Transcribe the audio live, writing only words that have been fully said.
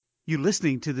You're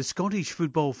listening to the Scottish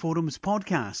Football Forums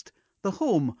podcast, the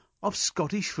home of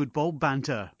Scottish football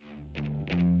banter.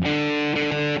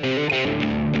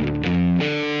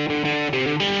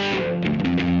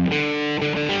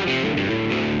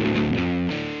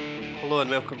 Hello and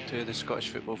welcome to the Scottish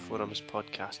Football Forums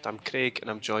podcast. I'm Craig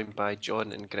and I'm joined by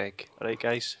John and Greg. Alright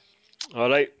guys?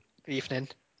 Alright. Evening.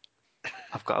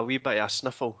 I've got a wee bit of a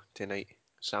sniffle tonight,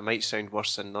 so I might sound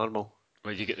worse than normal.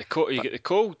 Well, you get the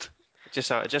cold? Just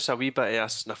a wee bit of a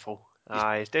sniffle.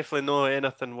 Aye, definitely no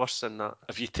anything worse than that.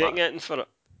 Have you taken anything for it?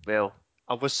 Well,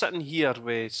 I was sitting here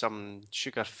with some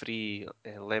sugar-free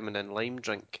lemon and lime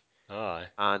drink. Aye.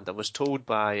 And I was told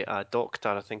by a doctor,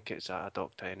 I think it's a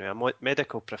doctor anyway, a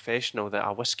medical professional, that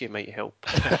a whiskey might help.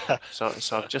 so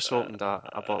I've just opened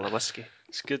a bottle of whiskey.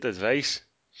 It's good advice.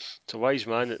 It's a wise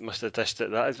man that must have dished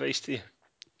out that advice to you.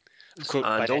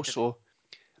 And also,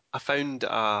 I found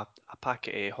a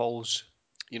packet of Halls,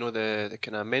 you know, the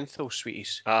kind of menthol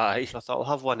sweeties. Aye. So I thought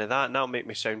I'll have one of that and that'll make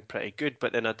me sound pretty good,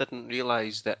 but then I didn't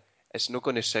realise that it's not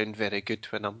going to sound very good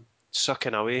when I'm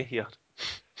sucking away here.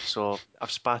 So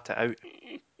I've spat it out.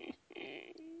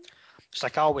 It's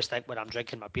like I always think when I'm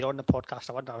drinking my beer on the podcast,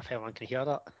 I wonder if anyone can hear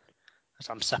that as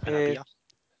I'm sipping a beer.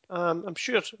 I'm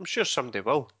sure somebody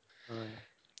will.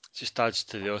 It just adds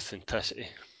to the authenticity.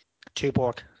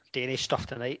 Tuborg Danish stuff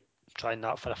tonight. Trying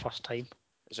that for the first time.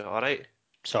 Is it alright?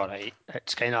 It's alright.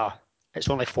 It's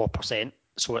only 4%,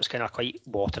 so it's kind of quite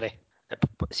watery.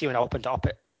 See, when I opened it up,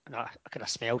 I kind of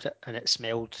smelled it, and it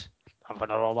smelled of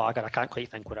another lager. I can't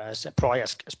quite think what it is. It's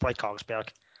probably Carlsberg.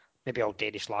 Maybe all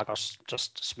Danish lagers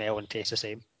just smell and taste the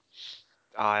same.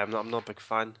 Aye, I'm not a big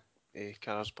fan of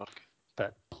Carlsberg.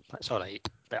 But it's alright.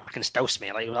 But I can still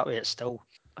smell it that way. It's not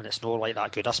like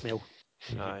that good a smell.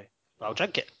 Aye. But I'll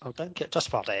drink it just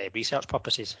for research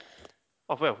purposes.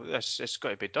 Oh well, it's got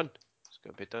to be done. It's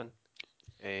got to be done.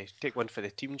 Take one for the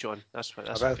team, John. That's what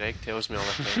Greg tells me all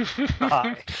the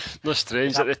time. No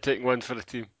strange that they're taking one for the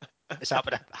team.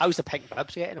 How's the pink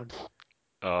bibs getting on?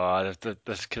 Oh,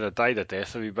 they've kind of died a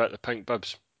death a wee bit, the pink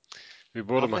bibs. We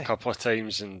bought them a couple of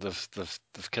times and they've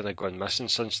kind of gone missing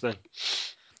since then.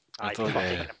 People are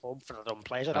taking them home for their own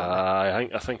pleasure. I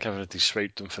think everybody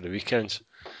swiped them for the weekends.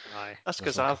 Aye. That's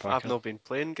because I've not been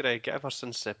playing, Greg, ever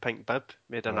since the pink bib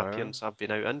made an appearance. I've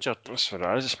been out injured. That's what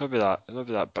it is. It's maybe that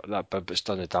bib that's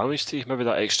done the damage to you. Maybe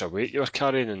that extra weight you were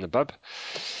carrying in the bib.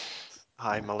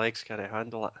 Aye, my legs can't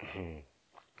handle it.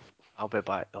 I'll be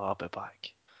back.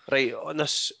 Right, on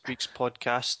this week's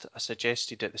podcast, I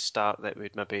suggested at the start that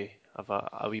we'd maybe have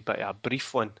a wee bit of a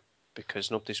brief one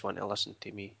because nobody's wanting to listen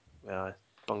to me with a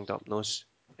bunged up nose.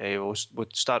 We'll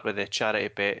start with the charity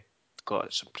bet.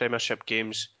 Got some Premiership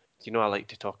games. You know I like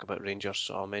to talk about Rangers,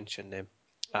 so I'll mention them.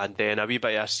 And then a wee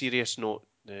bit of a serious note,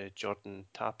 the Jordan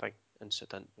tapping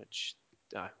incident, which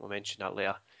we'll mention that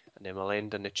later. And then we'll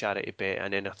end on the charity bet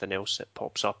and anything else that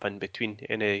pops up in between.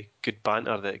 Any good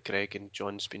banter that Greg and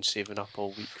John's been saving up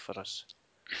all week for us.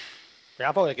 We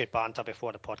have all the good banter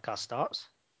before the podcast starts.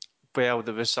 Well,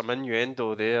 there was some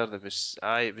innuendo there.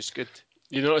 It was good.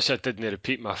 You notice I didn't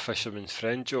repeat my fisherman's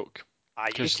friend joke.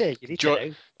 You need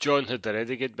to. John had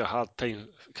already given me a hard time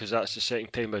because that's the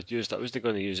second time I'd used it. I was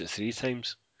going to use it 3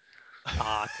 times.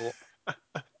 Cool.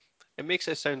 It makes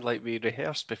it sound like we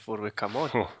rehearse before we come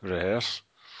on. Oh, rehearse.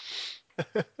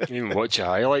 Even watch your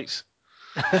highlights.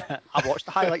 I watched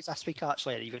the highlights this week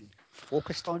actually. I even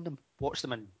focused on them. Watched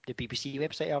them on the BBC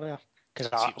website earlier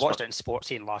because I watched it in Sports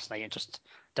Scene last night and just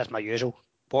did my usual.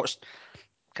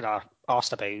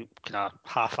 Asked about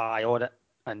half eye on it,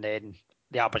 and then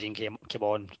the Aberdeen game came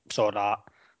on. Saw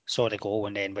the goal,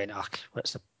 and then went,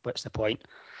 what's the point?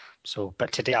 So,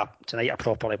 but tonight I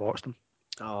properly watched them.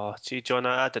 Oh, see, John,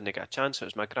 I didn't get a chance. It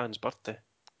was my gran's birthday.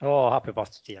 Oh, happy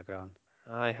birthday to your gran.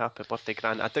 Aye, happy birthday,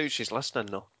 Gran. I doubt she's listening,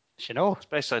 though. She know?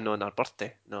 Especially on her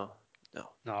birthday. No.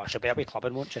 No, she'll be a wee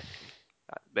clubbing, won't she?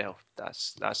 Well,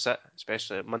 that's it.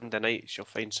 Especially Monday night, she'll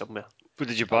find somewhere. What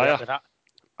did you buy her?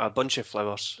 A bunch of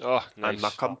flowers. Oh, nice. And my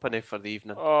company for the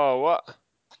evening. Oh, what?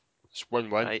 It's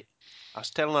win-win. Right. I was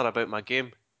telling her about my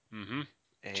game. Mm-hmm.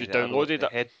 She downloaded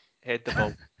it? Head the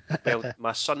ball. Well,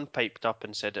 my son piped up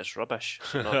and said it's rubbish.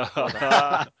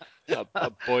 A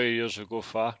boy of yours will go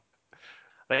far.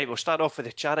 Right, we'll start off with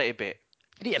the charity bet.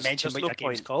 You need to mention what your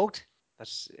game's called.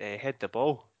 That's Head the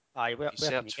Ball. Aye, where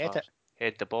can you get it?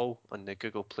 Head the Ball on the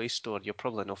Google Play Store. You'll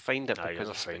probably not find it because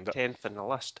it's 10th in the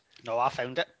list. No, I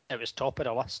found it. It was top of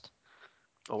the list.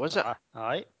 Oh, was it?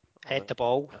 Aye. Head the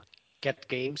Ball. Good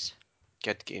Games.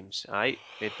 Good Games. Aye,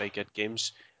 made by Good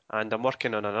Games. And I'm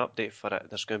working on an update for it.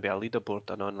 There's going to be a leaderboard,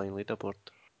 an online leaderboard.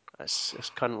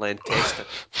 It's currently in testing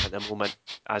at the moment,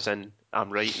 as in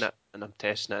I'm writing it and I'm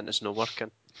testing it and it's not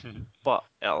working. But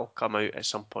it'll come out at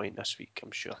some point this week,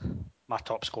 I'm sure. My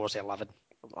top score's 11.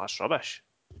 That's rubbish.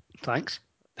 Thanks.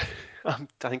 I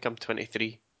think I'm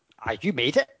 23. Aye, you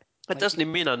made it. It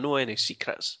doesn't mean I know any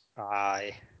secrets.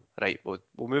 Aye. Right, we'll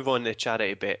move on to the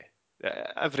charity bet.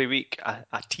 Every week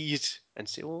I tease and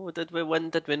say, oh, did we win?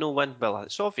 Did we not win? Well,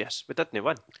 it's obvious. We didn't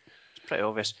win. It's pretty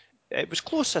obvious. It was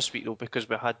close this week, though, because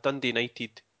we had Dundee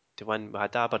United to win, we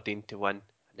had Aberdeen to win,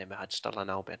 and then we had Stirling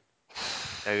Albion.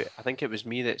 Now, I think it was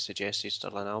me that suggested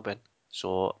Stirling Albion,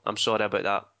 so I'm sorry about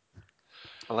that.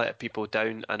 I let people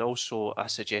down, and also I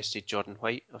suggested Jordan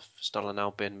White of Stirling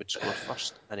Albion would score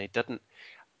first, and he didn't.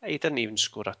 He didn't even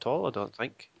score at all, I don't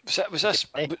think.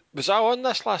 Was I on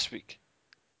this last week?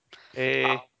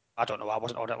 I don't know. I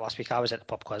wasn't on it last week. I was at the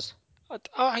pub quiz.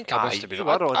 I think I must have been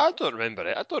on. I don't remember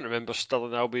it. I don't remember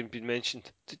Stirling Albion being mentioned.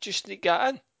 Did you sneak that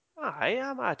in? Aye,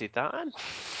 I added that in.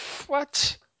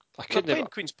 What? They were playing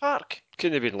Queen's Park.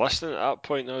 Couldn't have been listening at that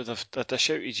point now. They'd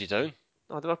shouted you down.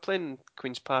 No, they were playing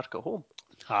Queen's Park at home.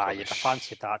 Aye, you'd have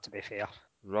fancied that, to be fair.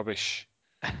 Rubbish.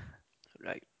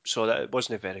 Right, so that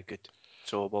wasn't very good.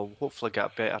 So we'll hopefully get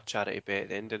a better charity bet at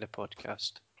the end of the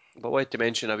podcast. But I wanted to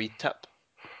mention a wee tip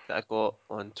that I got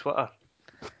on Twitter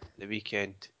the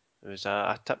weekend. It was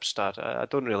a tipster. I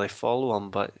don't really follow him,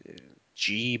 but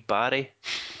G. Barry,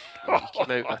 he came out with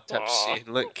a tip saying,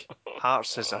 look,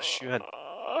 Hearts is a shoo-in.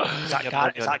 Is that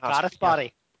Gareth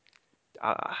Barry?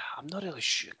 I'm not really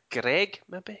sure. Greg,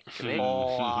 maybe? Greg?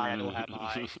 Oh, I know him,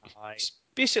 aye.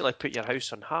 Basically put your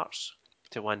house on Hearts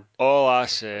to win. All I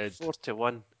said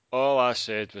 4-1. All I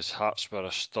said was Hearts were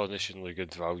astonishingly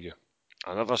good value.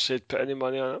 I never said put any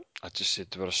money on it. I just said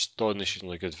they were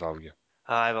astonishingly good value.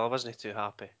 Aye, well, I wasn't too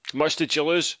happy. How much did you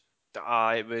lose?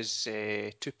 It was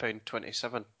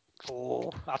 £2.27.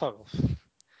 Oh, I don't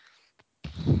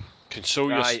know.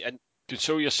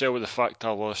 Console yourself with the fact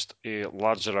I lost a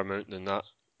larger amount than that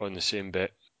on the same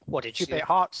bet. What, did you bet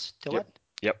Hearts to win?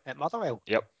 Yep. At Motherwell?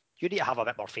 Yep. You need to have a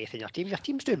bit more faith in your team. Your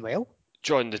team's doing well.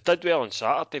 John, they did well on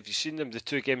Saturday. Have you seen them the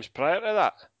 2 games prior to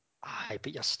that? Aye,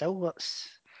 but you're still...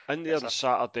 In there on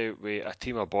Saturday with a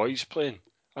team of boys playing.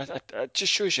 It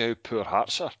just shows you how poor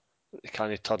Hearts are. They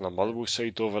can't turn a Motherwell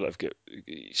side over that have got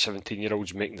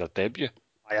 17-year-olds making their debut.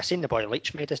 I seen the boy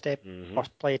Leach made his debut.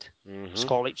 First played.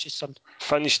 Scott Leach's son.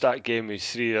 Finished that game with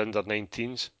 3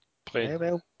 under-19s playing. Yeah,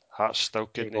 well. Hearts still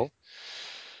couldn't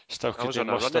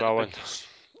muster a win. A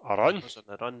I run? was on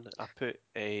a run. I put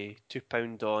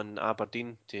 £2 on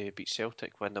Aberdeen to beat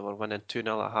Celtic when they were winning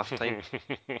 2-0 at half time.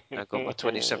 I got my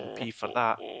 27p for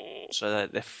that. So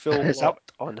that the full lot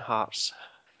on Hearts.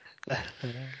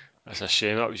 It's a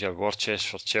shame. That was your war chest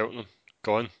for Cheltenham.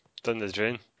 Gone. Down the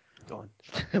drain. Gone.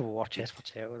 War chest for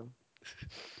Cheltenham.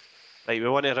 Right, we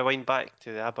want to rewind back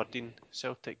to the Aberdeen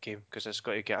Celtic game because it's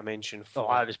got to get a mention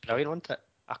for it was brilliant, wasn't it?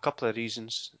 a couple of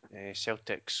reasons.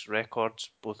 Celtic's records,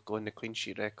 both going the clean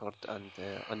sheet record and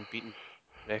unbeaten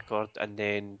record, and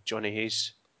then Johnny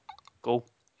Hayes' goal.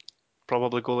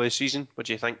 Probably goal of the season. What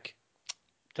do you think?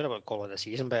 Don't know about goal of the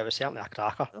season, but it was certainly a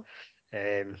cracker.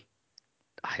 Oh.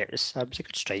 It was a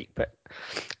good strike, but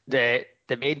the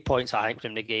main points I think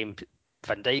from the game,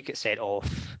 Van Dijk got sent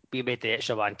off. We made the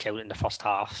extra man count in the first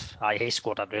half. Hayes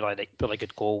scored a really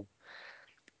good goal,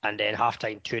 and then half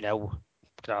time 2-0.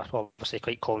 Obviously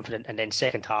quite confident, and then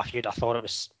second half you'd have thought it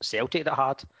was Celtic that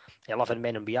had 11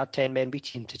 men and we had 10 men. We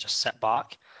seemed to just sit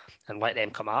back and let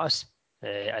them come at us,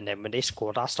 and then when they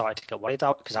scored I started to get worried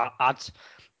out because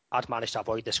I'd managed to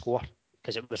avoid the score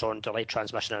because it was on delayed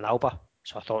transmission in Alba,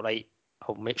 so I thought, right,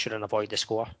 I'll make sure and avoid the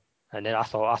score. And then I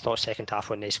thought second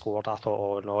half when they scored, I thought,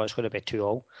 oh no, it's going to be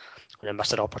 2-2, and I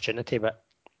missed an opportunity. But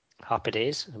happy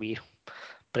days, we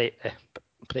break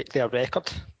their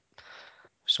record.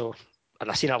 So, and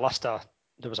I seen a list of,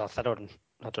 there was a thing on,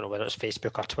 I don't know whether it was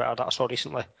Facebook or Twitter that I saw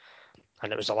recently,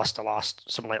 and it was a list of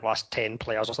last 10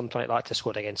 players or something like that to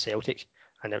score against Celtic,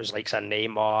 and it was like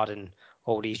Neymar and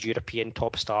all these European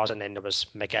top stars, and then there was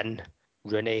McGinn,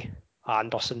 Rooney,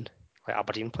 Anderson, like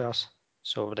Aberdeen players.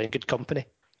 So we're in good company.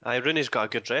 Aye, Rooney's got a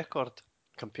good record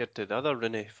compared to the other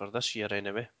Rooney for this year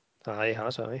anyway. Aye, he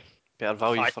has, aye. Better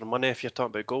value for money if you're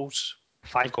talking about goals.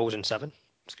 5 goals in 7.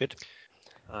 It's good.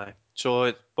 Aye.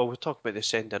 So, we'll talk about the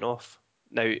sending off.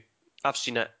 Now, I've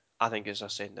seen it. I think it's a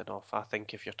sending off. I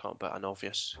think if you're talking about an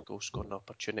obvious goal scoring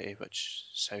opportunity, which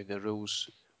is how the rules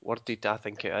worded, I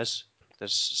think it is.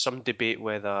 There's some debate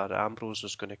whether Ambrose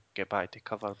was going to get back to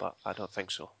cover, but I don't think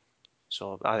so.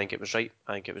 So I think it was right.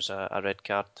 I think it was a red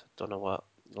card. Don't know what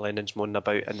Lennon's moaning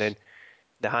about. And then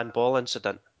the handball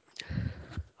incident.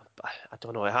 I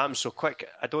don't know. It happens so quick.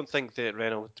 I don't think that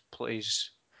Reynolds plays.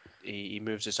 He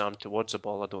moves his arm towards the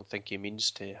ball. I don't think he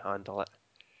means to handle it.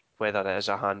 Whether it is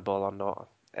a handball or not,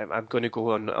 I'm going to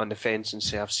go on the fence and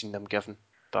say I've seen them given,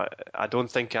 but I don't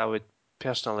think I would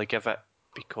personally give it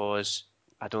because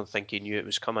I don't think he knew it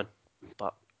was coming.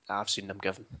 But I've seen them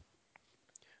given.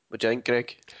 What do you think,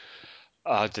 Greg?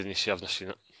 I didn't see. I've not seen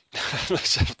it.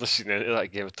 I've not seen any of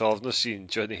that game at all. I've not seen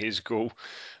Johnny Hayes' goal.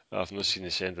 I've not seen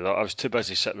the end of that. I was too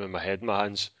busy sitting with my head in my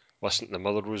hands, listening to the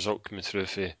Motherwell result coming through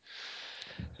for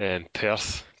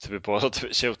Perth to be bothered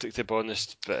about Celtic, to be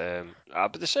honest.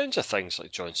 But the sounds of things,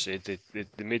 like John said,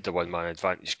 they made the one-man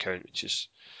advantage count, which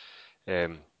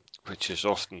is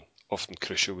often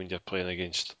crucial when you're playing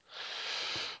against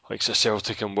like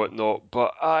Celtic and whatnot.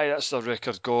 But aye, that's their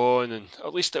record gone, and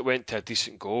at least it went to a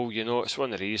decent goal. You know, it's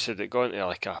one of these. Had it gone to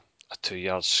like a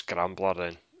 2-yard scrambler,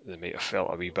 then they might have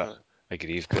felt a wee bit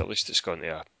aggrieved. But at least it's gone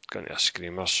to a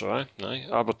screamer. So aye,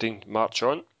 Aberdeen march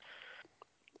on.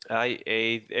 Aye,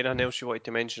 anything else you wanted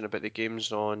to mention about the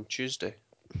games on Tuesday?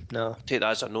 No. Take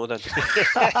that as a no then.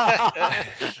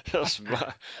 That's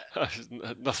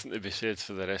nothing to be said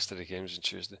for the rest of the games on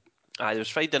Tuesday. Aye, there was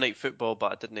Friday night football,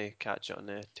 but I didn't catch it on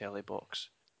the telly box.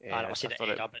 I seen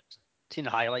the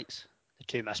highlights. The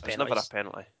 2 missed penalties.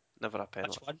 Never a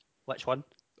penalty. Which one?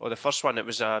 Oh, the first one, it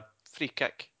was a free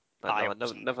kick. Aye,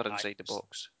 never inside the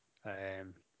box.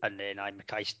 And then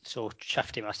Mackay, so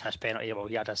Shifty missed his penalty. Well,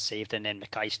 he had us saved, and then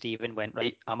Mackay-Steven went,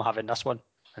 right, I'm having this one.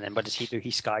 And then what does he do?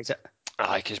 He skies it.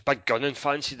 Aye, because Big Gunning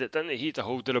fancied it, didn't he? He had the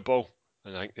hold of the ball.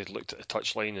 And I think they'd looked at the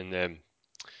touchline and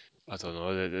I don't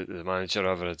know, the manager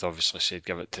ever had obviously said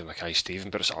give it to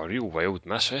Mackay-Steven, but it's a real wild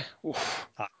miss, eh? Oof.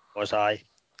 That was aye.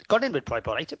 Gunning would probably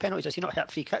be right at penalties. Has he not hit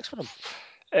free kicks for him?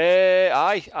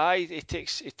 Aye. He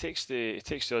takes the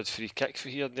odd free kick for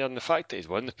here and there, and the fact that he'd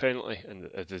won the penalty and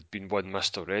it had been one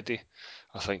missed already,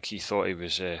 I think he thought he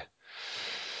was a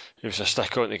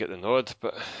stick on to get the nod,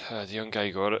 but the young guy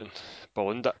got it and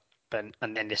ballooned it. And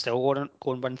then they still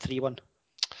go and win 3-1.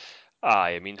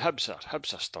 Aye, I mean Hibs are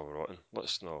still rotten.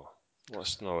 Let's not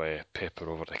paper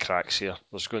over the cracks here.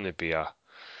 There's going to be a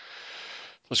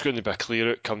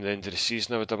clear out come the end of the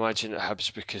season, I would imagine, at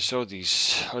Hibs, because all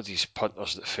these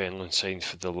punters that Fenland signed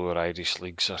for the lower Irish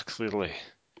leagues are clearly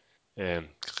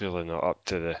not up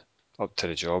to the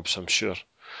jobs. I'm sure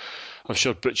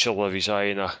Butcher Livy's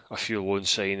eyeing a few loan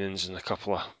signings and a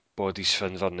couple of bodies for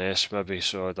Inverness maybe.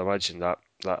 So I'd imagine that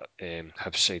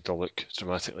Hibs side will look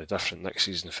dramatically different next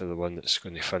season for the one that's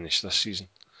going to finish this season.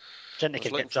 Do you think they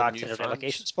could get dragged to the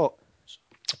relegation spot?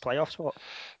 The playoff spot?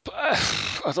 But,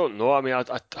 I don't know. I mean, I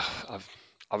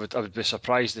would be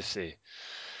surprised if they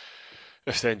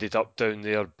ended up down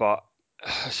there. But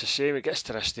it's a shame it gets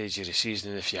to this stage of the season,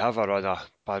 and if you have a run of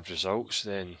bad results,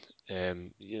 then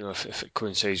if it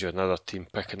coincides with another team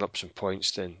picking up some points,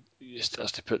 then it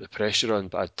has to put the pressure on.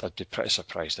 But I'd be pretty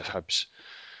surprised if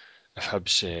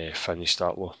Hibs finished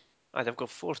that low. Aye, they've got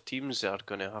 4 teams that are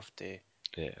going to have to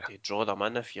draw them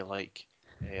in, if you like.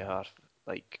 They are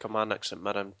like Kilmarnock, St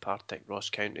Mirren, Partick, Ross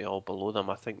County, all below them.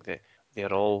 I think that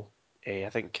they're all. I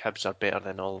think Hibs are better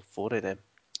than all 4 of them.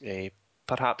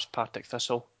 Perhaps Partick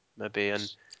Thistle, maybe, and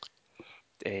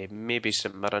maybe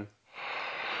St Mirren.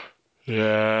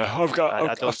 Yeah,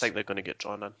 I don't think they're going to get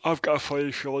drawn in. I've got a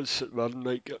funny feeling St Mirren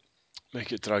might get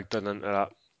dragged into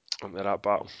that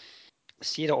battle.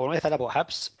 See, the only thing about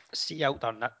Hibs,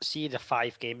 see the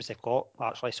 5 games they've got.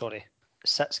 Actually, sorry,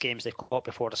 6 games they've got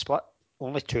before the split.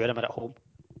 Only 2 of them are at home.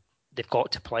 They've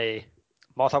got to play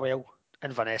Motherwell,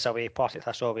 Inverness away, Partick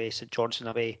Thistle away, St Johnstone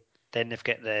away. Then they've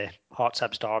got the Hearts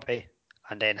Hibs derby,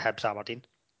 and then Hibs Aberdeen.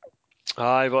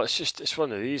 Aye, well, it's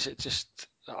one of these.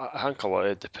 I think a lot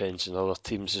of it depends on other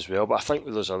teams as well. But I think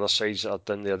with those other sides that are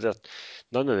down there,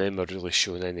 none of them are really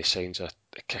showing any signs of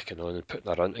kicking on and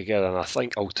putting a run together. And I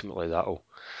think ultimately that'll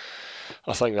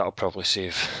probably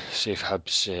save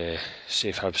Hibs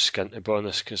skin, to be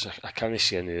honest, because I can't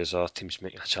see any of those other teams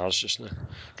making a charge just now.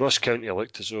 Ross County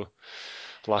looked as though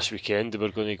last weekend they were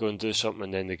going to go and do something,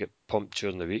 and then they get pumped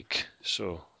during the week.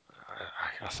 So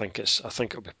I think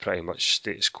it'll be pretty much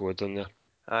status quo down there.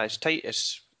 It's tight.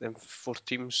 It's them 4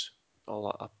 teams, all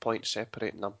a point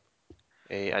separating them,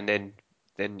 and then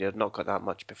you've not got that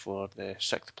much before the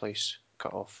 6th place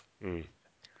cut off.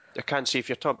 I can't see, if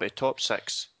you're talking about the top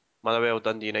 6, Motherwell,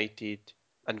 Dundee United,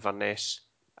 Inverness,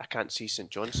 I can't see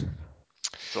St Johnstone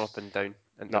dropping down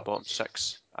into the bottom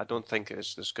 6. I don't think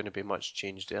there's going to be much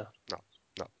change there.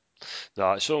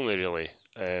 No, it's only really.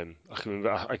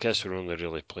 I guess we're only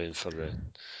really playing for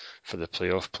the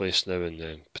playoff place now,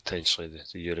 and potentially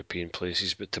the European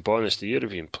places. But to be honest, the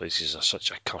European places are such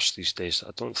a curse these days that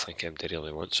I don't think anybody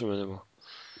really wants them anymore.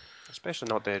 Especially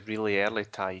not the really early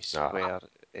ties, where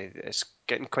it's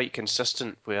getting quite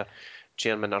consistent, where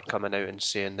chairmen are coming out and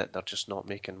saying that they're just not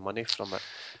making money from it.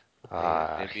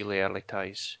 The really early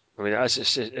ties. I mean,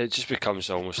 it just becomes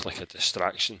almost like a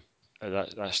distraction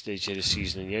at that stage of the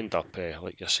season, and you end up,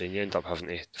 like you're saying, you end up having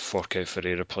to fork out for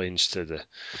aeroplanes to the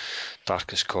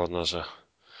darkest corners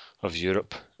of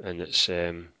Europe, and it's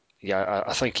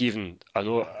I think even I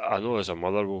know as a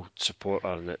Motherwell supporter,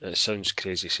 and it sounds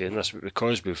crazy saying this, but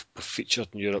because we've featured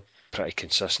in Europe pretty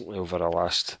consistently over the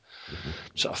last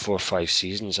sort of 4 or 5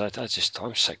 seasons,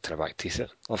 I'm sick to the back teeth it.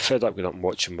 I'm fed up with up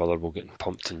watching Motherwell getting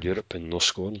pumped in Europe and no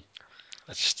scoring.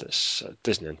 It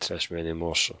doesn't interest me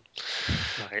anymore. So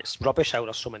It's rubbish how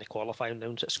there's so many qualifying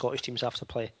rounds that Scottish teams have to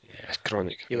play. yeah, it's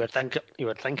chronic. You would think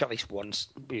at least once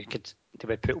they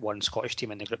would put one Scottish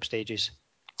team in the group stages,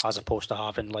 as opposed to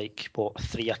having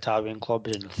 3 Italian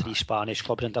clubs and 3 Spanish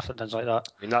clubs and different things like that.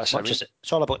 I mean,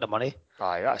 It's all about the money.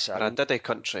 Aye, that's it. We're a diddy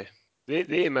country.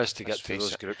 The aim is to get Let's to face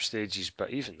those it. group stages,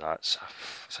 but even that's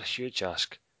it's a huge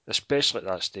ask, especially at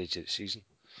that stage of the season.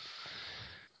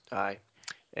 Aye.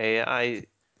 I'd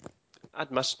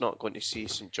miss not going to see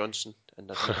St Johnstone in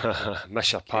the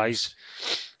Miss your pies.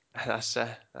 That's it.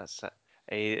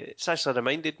 It's actually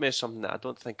reminded me of something that I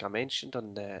don't think I mentioned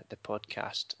on the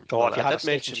podcast. If you I had a did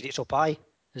steak mention. and chorizo pie,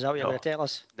 is that what you're No. going to tell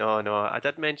us? No, I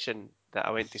did mention that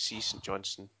I went to see St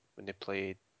Johnstone when they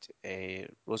played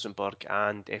Rosenborg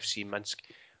and FC Minsk,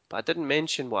 but I didn't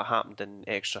mention what happened in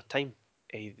extra time.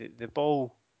 The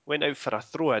ball went out for a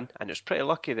throw-in, and it was pretty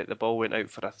lucky that the ball went out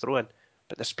for a throw-in,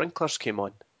 but the sprinklers came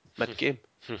on mid-game.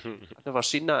 I've never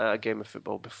seen that at a game of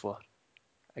football before.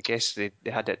 I guess they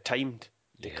had it timed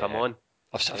to come on.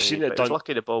 I've seen it but done. It was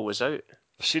lucky the ball was out.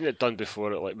 I've seen it done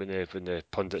before, like when the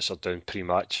pundits are down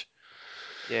pre-match.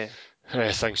 Yeah.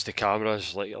 Thanks to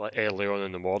cameras, like early on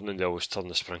in the morning, they always turn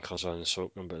the sprinklers on and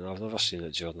soak them. But I've never seen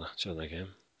it during the game.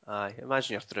 Aye,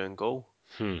 imagine you're through in goal.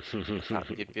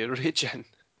 You'd be raging.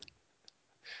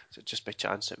 So just by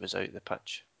chance it was out of the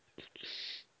pitch.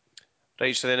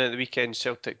 Right, so then at the weekend,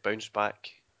 Celtic bounced back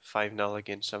 5-0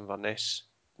 against Inverness,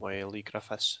 while Lee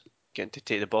Griffiths getting to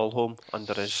take the ball home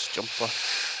under his jumper.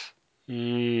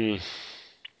 And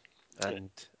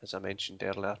as I mentioned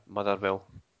earlier, Motherwell.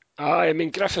 I mean,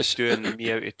 Griffiths doing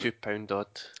me out of £2 odd.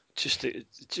 Just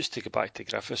to go back to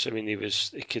Griffiths, I mean,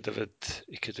 he could have had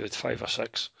 5 or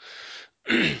 6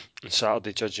 on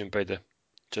Saturday, judging by the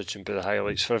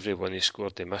highlights. For every one he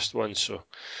scored, he missed one. So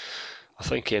I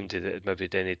think anybody that had maybe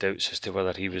had any doubts as to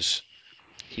whether he was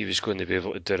going to be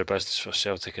able to do the business for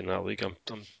Celtic in that league, I'm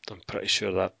pretty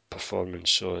sure that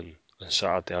performance on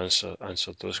Saturday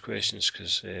answered those questions,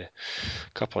 because a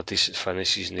couple of decent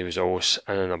finishes and he was always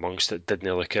in and amongst it,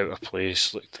 didn't look out of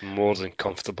place, looked more than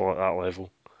comfortable at that level.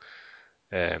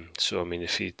 So I mean,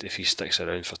 if he sticks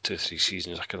around for 2-3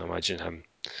 seasons, I can imagine him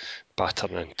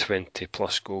battering in 20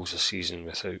 plus goals a season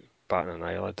without batting an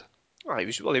eyelid. He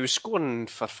was scoring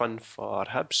for fun for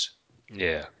Hibs.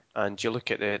 Yeah. And you look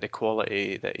at the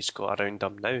quality that he's got around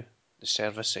him now, the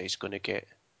service that he's going to get.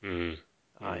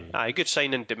 Aye, good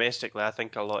signing domestically. I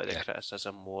think a lot of the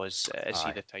criticism was, is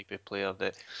he the type of player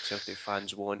that Celtic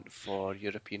fans want for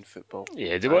European football?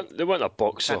 Yeah, they want a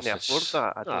box office. Can't they afford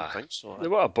that? I don't think so. They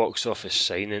want a box office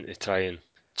signing to try and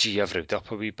gee everybody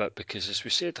up a wee bit, because as we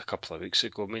said a couple of weeks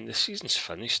ago, I mean, the season's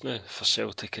finished now for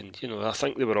Celtic, and I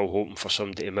think they were all hoping for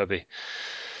somebody to maybe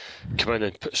come in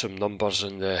and put some numbers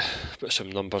in the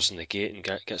gate and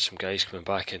get some guys coming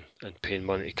back and paying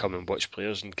money to come and watch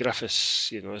players. And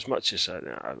Griffiths, as much as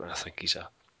I think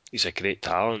he's a great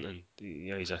talent, and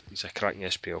he's a cracking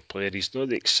SPL player, he's not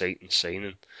the exciting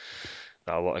signing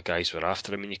that a lot of guys were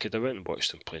after. I mean, you could have went and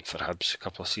watched him playing for Hibs a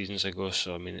couple of seasons ago,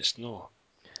 so I mean, it's not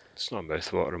a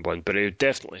mouth-watering one, but he would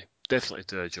definitely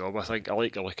do a job. I think I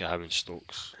like the look of him and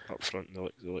Stokes up front.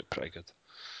 They look pretty good.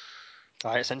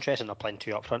 It's interesting they're playing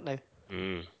 2 up front now.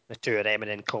 The 2 of them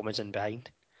and then Commons in behind.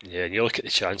 Yeah, and you look at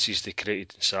the chances they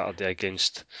created on Saturday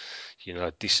against,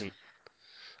 a decent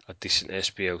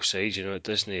SPL side. It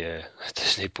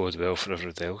doesn't bode well for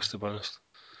everybody else, to be honest.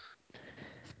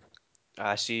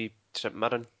 I see St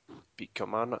Mirren beat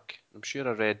Kilmarnock. I'm sure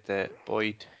I read that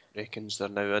Boyd reckons they're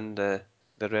now in the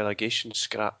relegation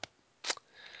scrap.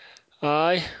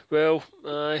 Aye.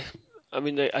 I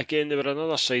mean, again, they were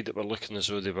another side that were looking as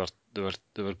though they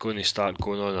were going to start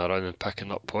going on a run and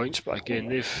picking up points, but again,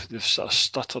 they've sort of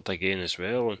stuttered again as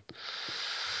well.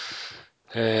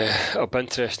 And it'll be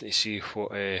interesting to see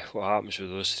what happens with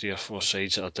those 3 or 4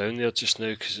 sides that are down there just now,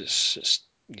 because it's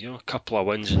a couple of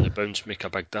wins in the bounce make a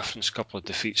big difference. A couple of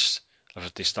defeats,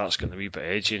 if they starts getting a wee bit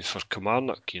edgy, and for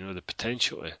Kilmarnock, the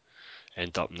potential to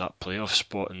end up in that playoff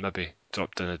spot and maybe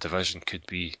drop down a division could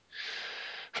be,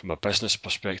 from a business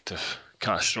perspective,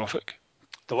 catastrophic.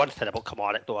 The one thing about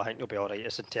Kilmarnock, though, I think they'll be alright,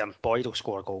 is in terms Boyd will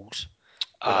score goals.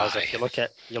 Whereas if you look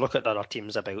at the other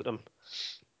teams about them,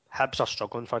 Hibs are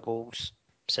struggling for goals.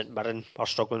 St Mirren are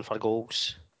struggling for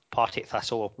goals. Partick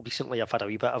Thistle recently have had a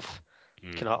wee bit of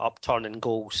kind of upturn in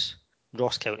goals.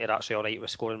 Ross County are actually all right with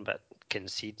scoring, but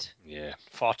concede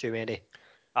far too many.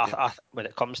 When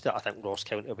it comes to it, I think Ross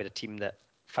County will be the team that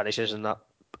finishes in that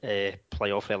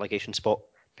playoff relegation spot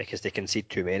because they concede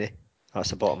too many.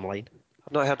 That's the bottom line.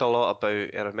 I've not heard a lot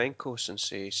about Eremenko since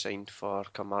he signed for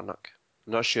Kilmarnock.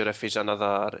 I'm not sure if he's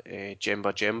another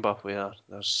Jemba where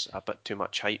there's a bit too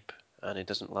much hype and he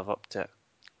doesn't live up to it.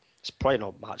 It's probably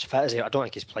not match fit, is he? I don't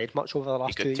think he's played much over the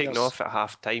last 2 years. He got taken off at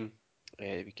half time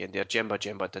the weekend there.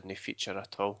 Jemba didn't feature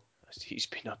at all. He's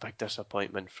been a big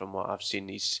disappointment from what I've seen.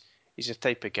 He's the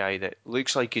type of guy that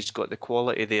looks like he's got the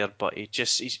quality there, but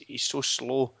he's so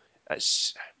slow.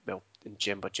 It's and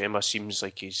Jemba seems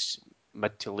like he's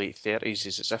mid to late 30s.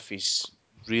 It's as if he's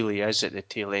really is at the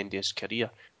tail end of his career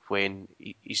when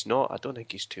he's not. I don't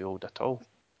think he's too old at all.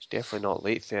 He's definitely not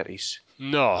late 30s.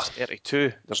 No. He's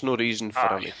 32. There's no reason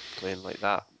for him playing like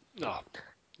that. No.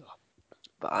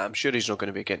 But I'm sure he's not going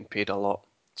to be getting paid a lot.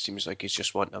 Seems like he's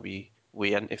just wanting a wee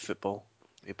way into football,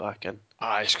 way back in.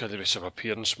 It's going to be some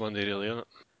appearance Monday, really, isn't it?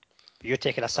 You're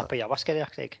taking a sip of your whiskey there,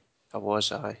 Craig? I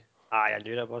was, aye. Aye, I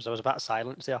knew there was. There was a bit of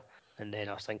silence there. And then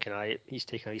I was thinking, he's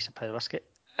taking a wee sip of whiskey.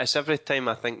 It's every time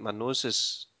I think my nose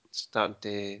is starting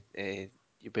to,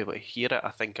 you'll be able to hear it, I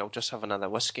think I'll just have another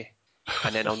whiskey.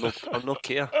 And then I'll not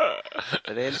care.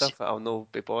 At the end of it, I'll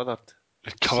not be bothered.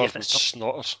 Covered in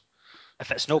snotters.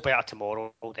 If it's no better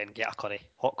tomorrow, then get a curry,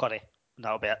 hot curry. And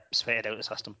that'll be it, sweated out the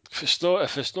system.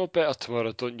 If it's not better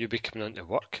tomorrow, don't you be coming into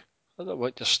work? I don't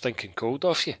want your stinking cold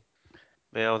off you.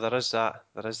 Well, there is that.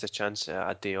 There is the chance of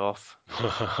a day off.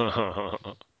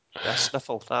 A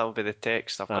sniffle, that'll be the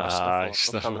text. I've got a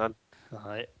sniffle. Coming in.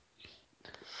 Right.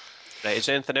 Right, is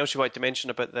there anything else you want to mention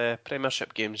about the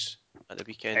Premiership games at the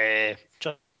weekend?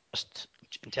 Just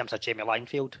in terms of Jamie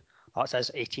Linefield, that's his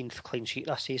 18th clean sheet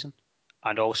this season,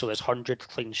 and also his 100th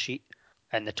clean sheet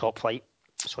in the top flight.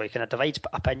 So he kind of divides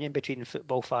opinion between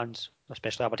football fans,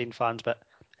 especially Aberdeen fans, but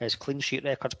his clean sheet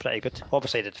record's pretty good.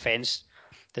 Obviously, the defence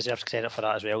deserves credit for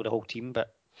that as well, the whole team,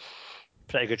 but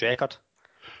pretty good record.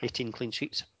 18 clean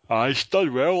sheets. He's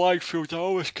done well, Langfield. I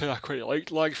always kind of quite liked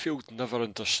Langfield. Never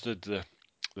understood the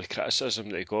criticism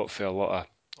that he got for a lot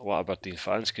of Aberdeen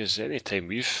fans, because any time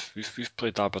we've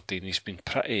played Aberdeen, he's been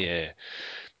pretty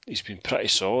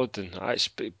solid, and it's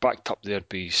backed up there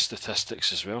by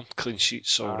statistics as well. Clean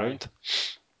sheets all round.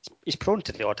 He's prone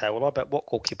to the odd howler, but what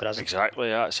goalkeeper isn't? Exactly,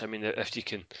 that's. I mean,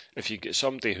 if you get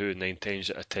somebody who 9 times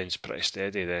out of 10 is pretty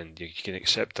steady, then you can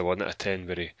accept the 1 out of 10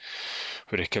 where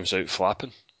he comes out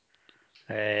flapping.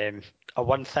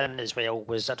 One thing as well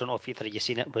was, I don't know if either of you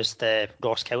seen it, was the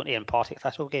Ross County and Partick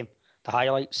Thistle game. The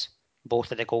highlights,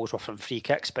 both of the goals were from free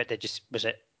kicks, but was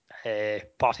it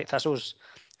Partick Thistle's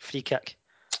free kick?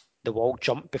 The wall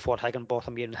jumped before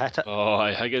Higginbotham even hit it.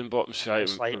 Higginbotham's right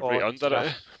under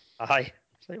it. Aye.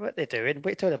 It's like, what are they doing?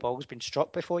 Wait till the ball's been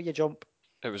struck before you jump.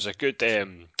 It was a good.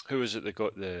 Who was it that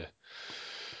got the?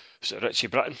 Was it Richie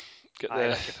Britton?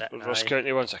 Ross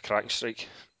County one's a cracking strike.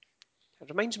 It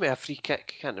reminds me of a free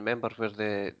kick. I can't remember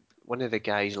where one of the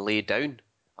guys lay down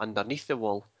underneath the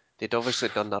wall. They'd obviously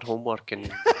done their homework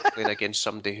and playing against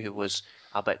somebody who was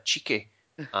a bit cheeky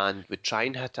and would try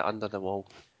and hit it under the wall.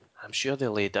 I'm sure they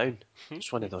lay down.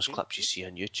 It's one of those clips you see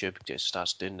on YouTube. It just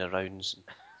starts doing the rounds and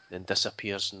then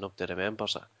disappears and nobody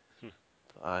remembers it.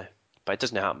 But it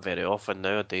doesn't happen very often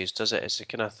nowadays, does it? It's the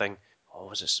kind of thing. Oh,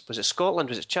 was it Scotland?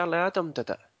 Was it Charlie Adam did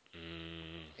it?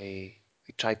 He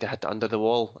tried to hit it under the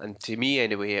wall, and to me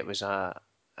anyway, it was a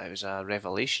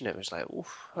revelation. It was like,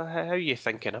 how are you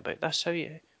thinking about this?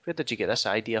 Where did you get this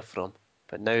idea from?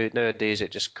 But nowadays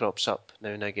it just crops up now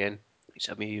and again. It's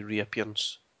a wee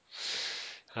reappearance.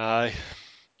 Aye.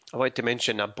 I wanted to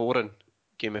mention a boring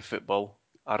game of football,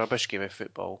 a rubbish game of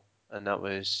football, and that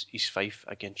was East Fife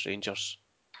against Rangers.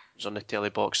 I was on the telly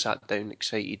box, sat down,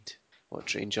 excited,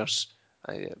 watch Rangers.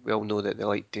 We all know that they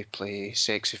like to play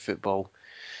sexy football,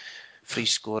 free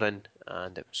scoring,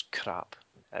 and it was crap.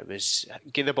 It was,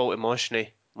 give the ball to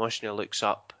Moshney looks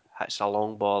up, hits a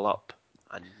long ball up,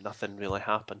 and nothing really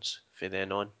happens from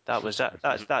then on. That was it.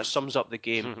 That sums up the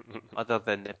game, other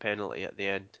than the penalty at the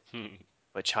end,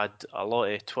 which had a lot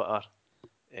of Twitter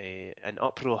in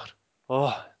uproar.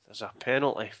 Oh, there's a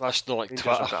penalty. That's not like Rangers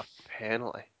Twitter. Have got a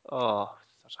penalty. Oh,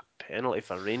 there's a penalty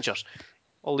for Rangers.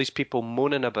 All these people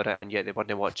moaning about it, and yet they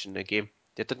weren't watching the game.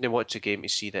 They didn't watch the game to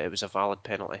see that it was a valid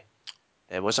penalty.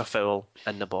 It was a foul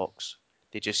in the box.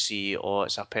 They just see,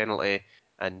 it's a penalty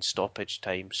in stoppage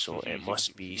time, so it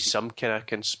must be some kind of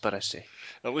conspiracy.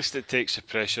 At least it takes the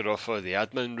pressure off of the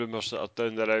admin rumours that are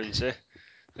down the rounds, eh?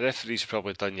 The referee's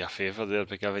probably done you a favour there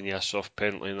by giving you a soft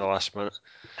penalty in the last minute.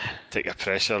 Take your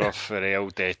pressure off for the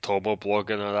old Tomo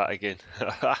blogging or that again.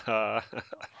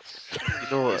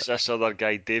 It's this other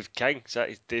guy, Dave King. Is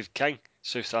that Dave King?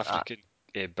 South African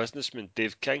businessman,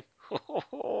 Dave King.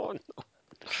 No.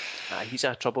 He's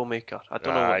a troublemaker. I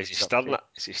don't know what Is he stirring it?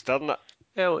 Is he stirring it?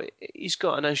 Well, he's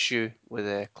got an issue with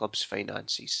the club's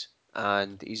finances,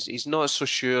 and he's not so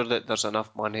sure that there's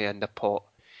enough money in the pot.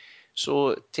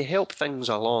 So to help things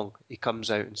along, he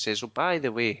comes out and says, "Oh, by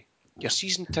the way, your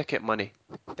season ticket money,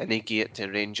 didn't give it to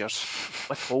Rangers.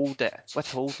 Withhold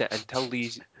it until they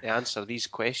answer these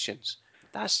questions."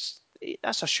 That's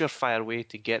a surefire way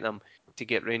to get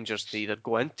Rangers to either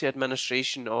go into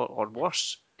administration or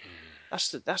worse.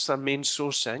 That's their main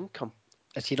source of income.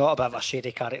 Is he not a bit of a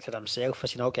shady character himself?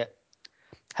 Has he not got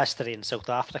history in South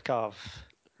Africa of...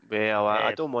 Well,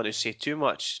 I don't want to say too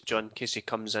much, John, in case he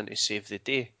comes in to save the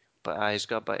day. But he's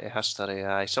got a bit of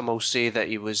history. Some will say that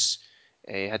he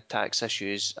had tax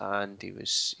issues and he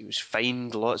was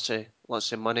fined lots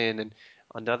of money. And then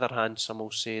on the other hand, some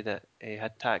will say that he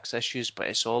had tax issues, but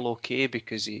it's all okay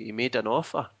because he made an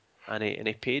offer and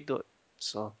he paid it.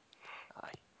 So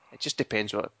it just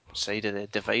depends what side of the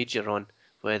divide you're on,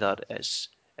 whether it's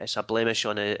a blemish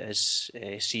on his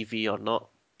CV or not.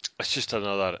 It's just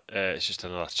another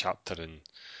chapter in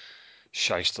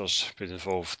shysters being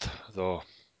involved, though,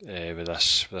 with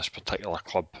this particular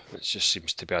club. It just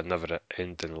seems to be a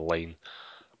never-ending line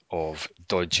of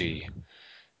dodgy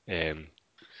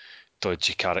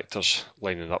characters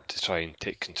lining up to try and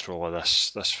take control of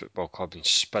this football club and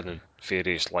spinning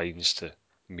various lines to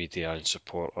media and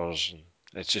supporters, and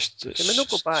it's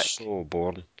so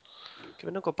boring. Can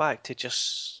we not go back to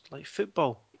just like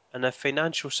football? And the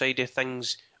financial side of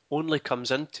things only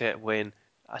comes into it when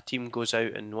a team goes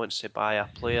out and wants to buy a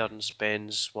player and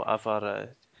spends whatever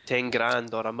 10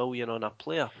 grand or $1 million on a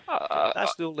player.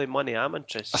 That's the only money I'm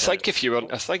interested in. I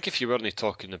think if you weren't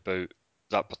talking about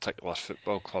that particular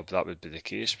football club, that would be the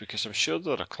case, because I'm sure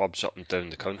there are clubs up and down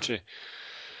the country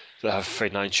that have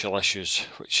financial issues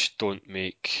which don't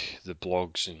make the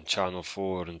blogs and Channel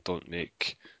 4 and don't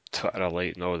make Twitter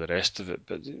Lite and all the rest of it.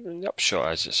 But the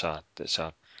upshot is it's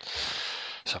a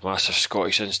massive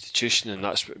Scottish institution, and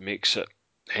that's what makes it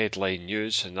headline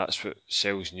news, and that's what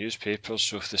sells newspapers.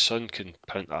 So if the Sun can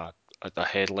print a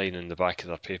headline in the back of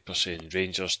their paper saying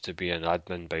Rangers to be in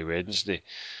admin by Wednesday,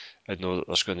 and know that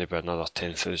there's going to be another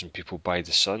 10,000 people by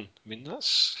the Sun. I mean,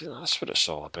 that's what it's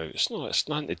all about. It's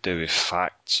nothing to do with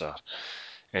facts or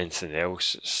anything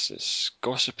else. It's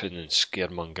gossiping and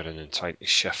scaremongering and trying to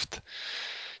shift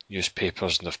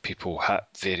newspapers and have people hit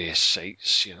various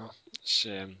sites.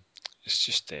 It's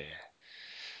just a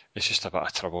bit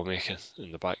of troublemaking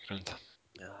in the background.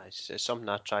 It's something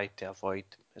I try to avoid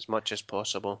as much as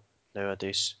possible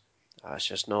nowadays. It's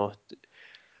just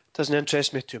doesn't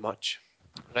interest me too much.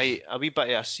 Right, a wee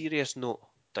bit of a serious note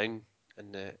down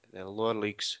in the lower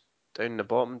leagues, down in the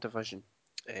bottom division.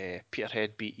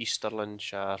 Peterhead beat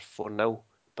Easterlandshire 4-0,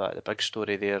 but the big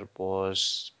story there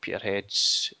was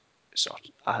Peterhead's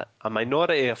a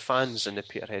minority of fans in the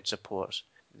Peterhead supporters,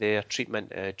 their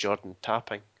treatment of Jordan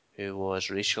Tapping, who was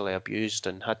racially abused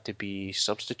and had to be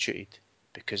substituted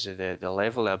because of the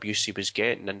level of abuse he was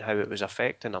getting and how it was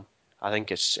affecting him. I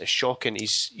think it's shocking.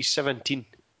 He's 17.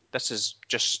 This is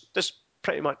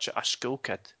pretty much a school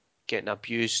kid getting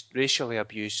racially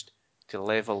abused to the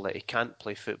level that he can't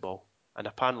play football. And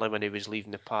apparently when he was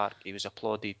leaving the park, he was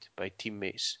applauded by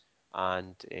teammates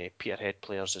and Peterhead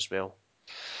players as well.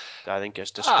 I think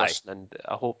it's disgusting, and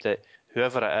I hope that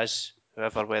whoever it is,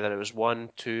 whether it was 1,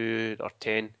 2 or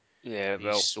 10,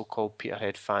 these so-called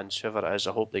Peterhead fans, whoever it is,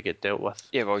 I hope they get dealt with.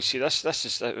 Yeah, well, you see, this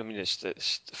is, I mean,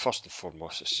 it's first and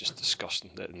foremost, it's just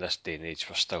disgusting that in this day and age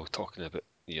we're still talking about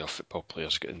football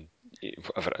players getting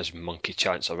whatever it is, monkey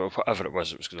chance or whatever it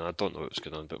was that was going on. I don't know what was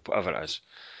going on, but whatever it is,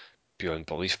 beyond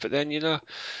belief. But then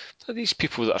these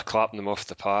people that are clapping them off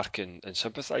the park and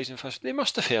sympathising with us, they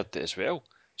must have heard it as well.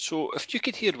 So if you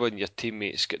could hear one of your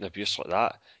teammates getting abused like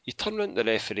that, you turn around to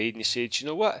the referee and you say, do you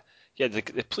know what? Yeah, the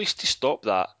police to stop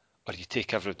that, or you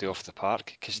take everybody off the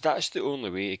park, because that's the only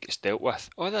way it gets dealt with.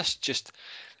 Oh, that's just,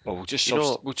 well,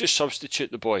 we'll just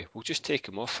substitute the boy. We'll just take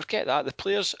him off. Forget that. The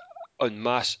players en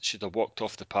masse should have walked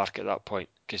off the park at that point,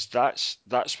 because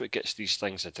that's what gets these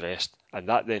things addressed, and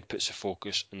that then puts the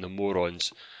focus on the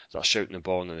morons that are shouting the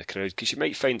ball in the crowd. Because you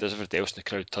might find as everybody else in the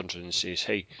crowd turns around and says,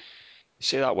 hey, you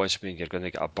say that once, mean you're going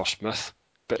to get a burst myth.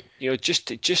 But just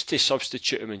to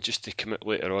substitute him and just to come out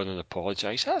later on and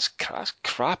apologise, that's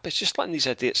crap. It's just letting these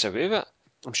idiots away with it.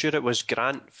 I'm sure it was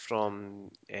Grant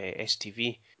from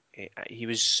STV. He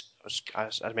was,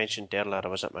 as I mentioned earlier, I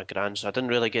was at my grand's, so I didn't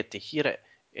really get to hear it.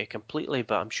 completely,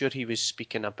 but I'm sure he was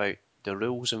speaking about the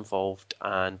rules involved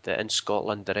and that in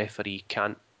Scotland the referee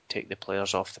can't take the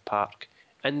players off the park.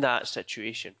 In that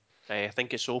situation, I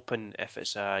think it's open if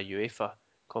it's a UEFA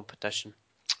competition.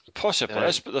 Possibly,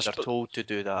 They're told to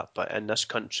do that, but in this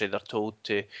country they're told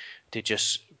to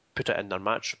just put it in their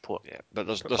match report. Yeah, but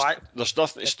there's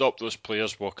nothing to stop those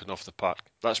players walking off the park.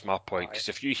 That's my point. Because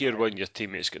if you hear one of your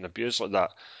teammates getting abused like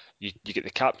that, you get the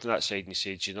captain that side and you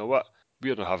say, do you know what?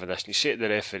 We're not having this. And you say to the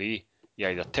referee, you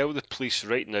either tell the police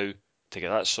right now to get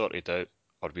that sorted out,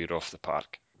 or we're off the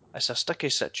park. It's a sticky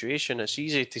situation. It's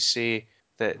easy to say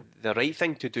that the right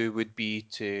thing to do would be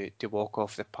to walk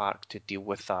off the park to deal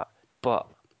with that. But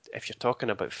if you're talking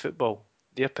about football,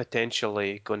 they're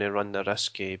potentially going to run the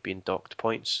risk of being docked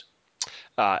points.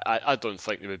 I don't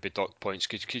think they would be docked points.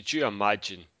 Could you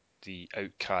imagine the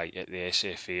outcry at the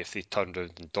SFA if they turned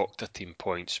around and docked a team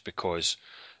points because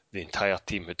the entire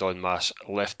team had en masse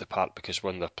left the park because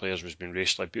one of their players was being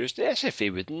racially abused? The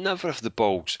SFA would never have the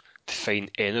balls to fine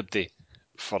anybody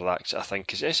for that sort of thing,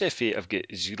 because SFA have got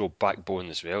zero backbone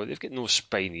as well. They've got no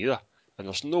spine either, and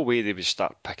there's no way they would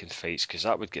start picking fights, because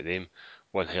that would get them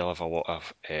one hell of a lot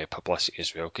of publicity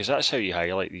as well, because that's how you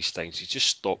highlight these things. You just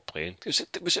stop playing. Was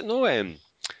it no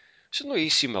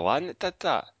AC Milan that did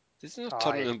that? Did they not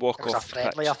turn around and walk off the pitch?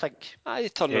 It was a friendly, I think. They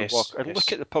turned and walk, and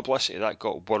look at the publicity that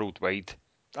got worldwide.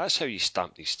 That's how you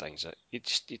stamp these things out. You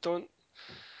don't.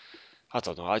 I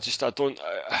don't know.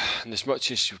 And as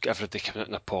much as everybody coming out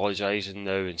and apologising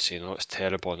now and saying, "Oh, it's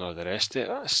terrible" and all the rest of it,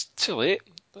 that's too late.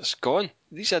 That's gone.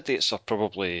 These idiots are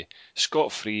probably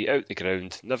scot-free, out the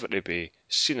ground, never to be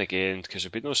seen again because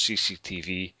there'll be no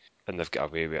CCTV, and they've got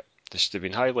away with it. They've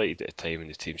been highlighted at a time and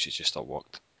the team should just have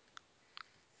walked.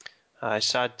 It's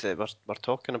sad that we're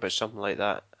talking about something like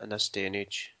that in this day and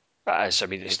age. It is. I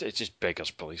mean, it's just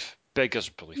beggars belief. Beggars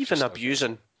belief. Even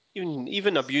abusing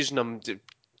them,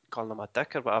 calling him a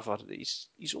dick or whatever. He's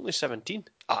only 17.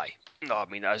 Aye. No, I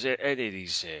mean, as any of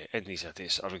these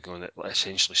idiots are going at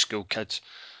essentially school kids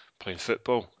playing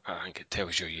football, I think it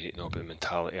tells you need to know about the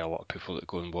mentality of a lot of people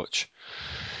that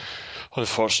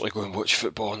unfortunately go and watch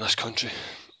football in this country.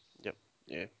 Yep.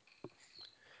 Yeah.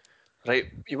 Right,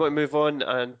 you want to move on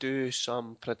and do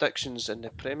some predictions in the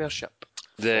Premiership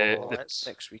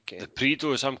next weekend. The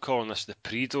Pridos, I'm calling this the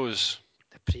Pridos.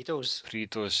 The Pridos.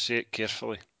 Pridos, say it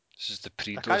carefully. This is the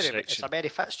Pridos section. It's a many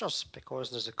fixtures because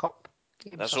there's a cup.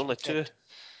 There's only two.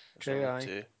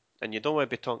 Two. And you don't want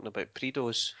to be talking about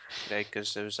Pridos, Greg,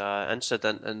 because there was an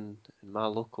incident in my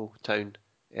local town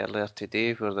earlier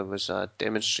today where there was a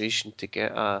demonstration to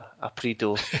get a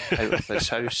Prido out of his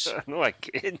house. No,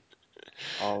 again.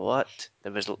 Oh, what?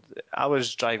 I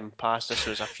was driving past. This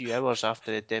was a few hours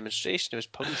after the demonstration. There was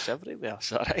police everywhere. Is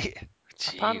that right?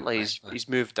 Apparently, he's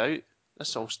moved out.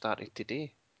 This all started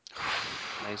today.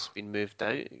 He's been moved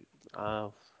out.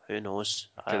 Who knows?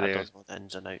 I don't know the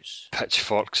ins and outs.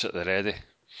 Pitchforks at the ready.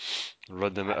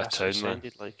 Run them out of town, man.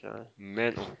 Like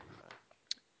mental.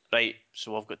 Right,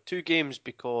 so we've got two games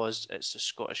because it's the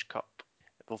Scottish Cup.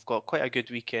 We've got quite a good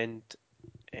weekend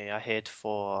ahead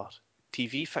for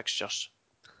TV fixtures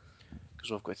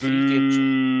because we've got 3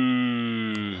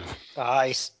 games.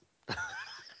 Nice.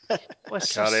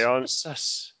 Carry on. What's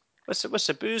this? What's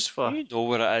the booze for? You know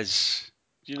what it is.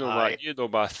 You know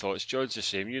my thoughts. John's the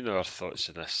same. You know our thoughts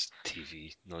on this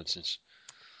TV nonsense.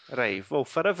 Right, well,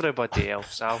 for everybody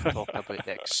else, I'll talk about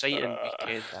the exciting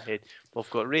weekend ahead. We've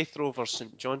got Raith Rovers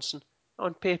St Johnstone.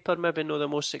 On paper, maybe not the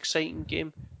most exciting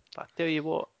game, but I tell you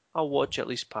what, I'll watch at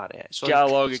least part of it. Get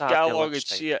along and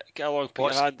see it. Get along,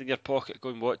 put your hand in your pocket, go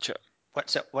and watch it.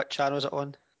 What channel is it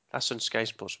on? That's on Sky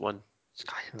Sports 1.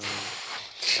 Sky.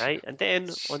 Right, and then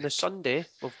on the Sunday,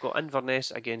 we've got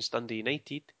Inverness against Dundee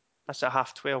United. That's at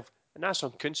 12:30. And that's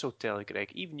on Council Telly,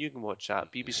 Greg. Even you can watch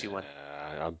that, BBC One.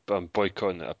 I'm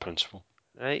boycotting it, a principle.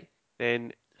 Right.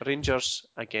 Then Rangers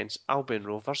against Albion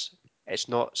Rovers. It's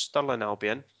not Stirling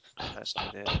Albion. That's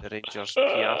the Rangers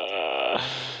PR.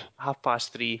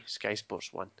 3:30, Sky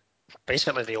Sports 1.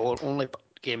 Basically, the only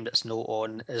game that's not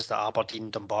on is the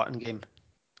Aberdeen-Dumbarton game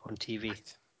on TV.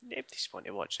 Nobody's want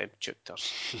to watch them chookters.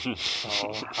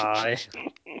 Oh, aye.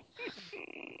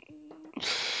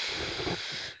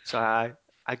 So,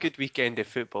 a good weekend of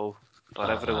football for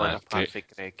everyone apart from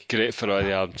Greg. Great for all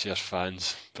the armchair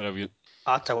fans. Brilliant.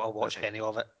 I doubt I'll watch any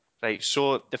of it. Right,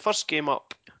 so the first game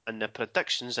up in the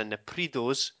predictions and the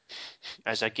Pridos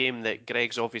is a game that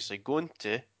Greg's obviously going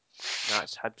to.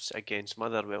 That's Hibs against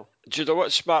Motherwell. Do you know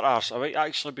what, smart arse? I might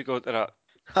actually be going to that.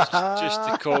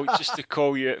 just to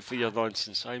call you out for your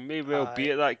nonsense. I may well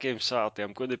be at that game Saturday.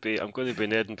 I'm going to be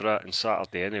in Edinburgh on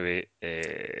Saturday anyway,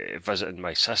 visiting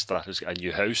my sister who's got a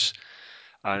new house.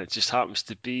 and it just happens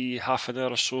to be half an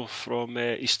hour or so from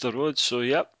Easter Road. So,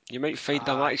 yep, you might find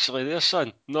I'm actually there,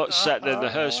 son. Not sitting in the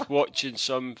house watching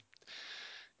some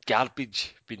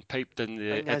garbage being piped in the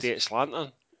Thing is, idiot's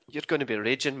lantern. You're going to be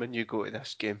raging when you go to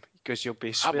this game because you'll be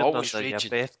I'm swearing always under your raging.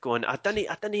 breath, going, "I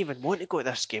didn't even want to go to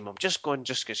this game. I'm just going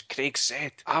just because Craig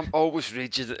said." I'm always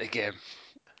raging at the game.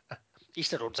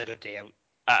 Easter Road's a good day out.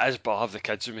 It is, but I have the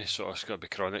kids with me, so it's got to be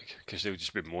chronic because they'll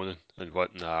just be moaning and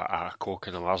wanting a Coke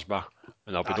and a Mars bar,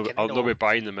 and I'll not be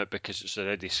buying them it because it's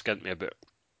already skint me about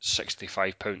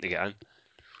 £65 to get in.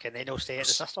 Can they no stay at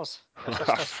the sisters? The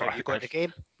sisters when you go to the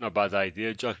game? Not a bad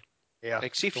idea, John. Yeah.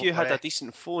 Like, see if you had a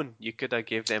decent phone, you could have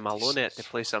gave them a loan it to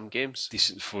play some games.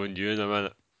 Decent phone, you in a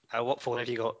minute. What phone have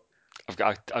you got?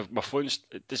 I've my phone's,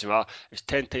 it doesn't matter. It's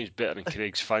 10 times better than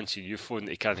Craig's fancy new phone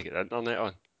that he can't get the internet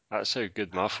on. That's how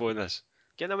good my phone is.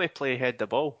 Get them to play head the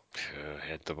ball.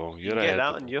 Head the ball. You You're can a get head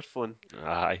that the on ball. your phone.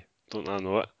 Aye, don't I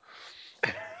know it?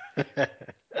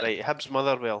 Right, Hibs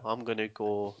Motherwell. I'm going to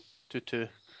go 2-2.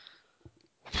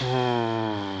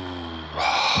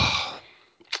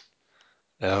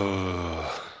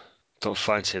 Oh, don't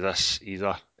fancy this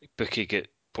either. Bookie get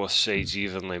both sides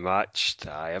evenly matched.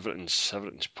 Aye,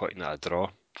 everything's pointing at a draw.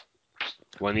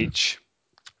 One each.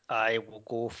 I will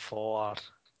go for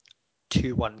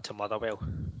 2-1 to Motherwell.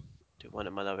 2-1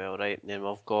 to Motherwell, right. And then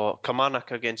we've got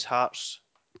Kilmarnock against Hearts.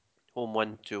 Home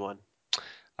win, 2-1.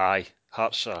 Aye,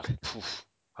 Hearts are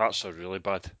really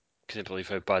bad. Can't believe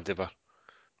how bad they were.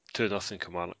 2-0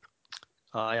 Kilmarnock.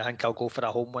 I think I'll go for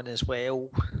a home win as well.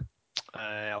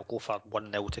 I'll go for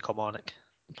 1-0 to Kilmarnock.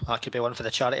 That could be one for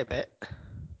the charity bet.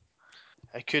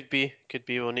 It could be.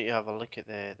 We'll need to have a look at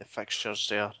the fixtures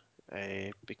there,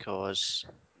 because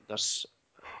there's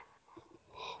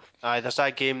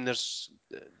that game. There's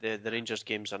the Rangers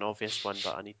game's an obvious one,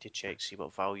 but I need to see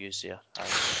what values there. I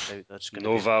doubt there's going to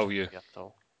No be value at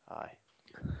all. Aye.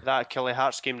 That Kelly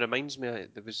Hearts game reminds me.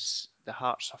 There was the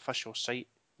Hearts official site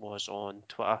was on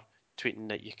Twitter tweeting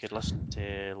that you could listen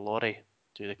to Laurie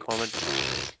do the commentary.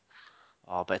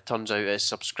 Oh, but it turns out it's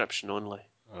subscription only.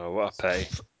 Oh, what a pity.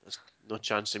 There's no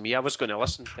chance of me. I was going to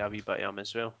listen to a wee bit of him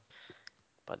as well,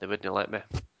 but they wouldn't let me.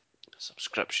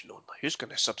 Subscription only. Who's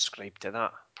going to subscribe to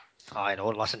that? I know,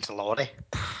 listen to Laurie.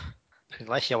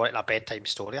 Unless you're wanting a bedtime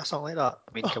story or something like that.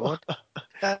 I mean, come on.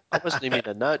 I wasn't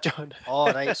meaning that, John.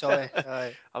 Oh, right, sorry.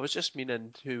 Right. I was just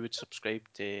meaning who would subscribe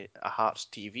to a Hearts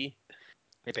TV.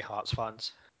 Maybe Hearts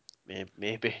fans.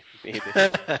 Maybe.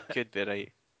 Could be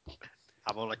right.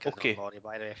 I'm only kidding on Laurie,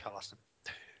 by the way, if you're listening.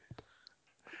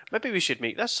 Maybe we should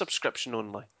make this subscription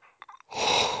only.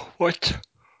 What?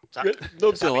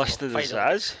 Nobody listening as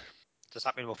that is. Does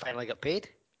that mean we'll finally get paid?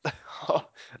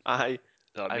 Aye.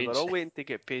 That We're all waiting to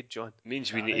get paid, John.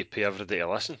 means we need to pay every day to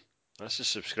listen. That's a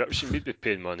subscription. We'd be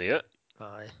paying money out.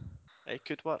 Aye. It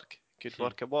could work.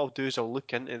 What I'll do is I'll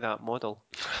look into that model.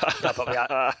 Yeah, but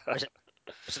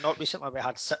was it not recently we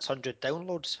had 600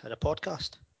 downloads in a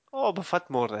podcast? Oh, we've had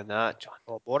more than that, John.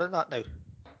 Oh, more than that now.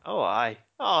 Oh, aye.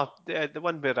 Oh, the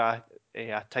one where I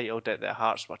titled it that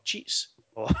Hearts were cheats.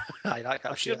 Oh, aye,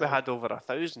 I'm sure we had over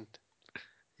 1,000.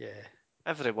 Yeah.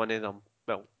 Every one of them,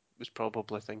 well, was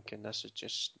probably thinking this is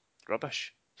just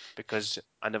rubbish because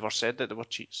I never said that they were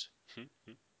cheats.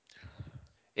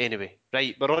 Anyway,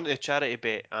 right, we're on to the charity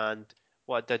bet, and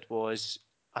what I did was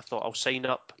I thought I'll sign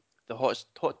up the hot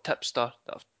tipster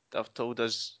that I've told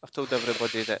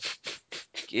everybody that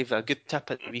gave a good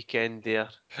tip at the weekend there.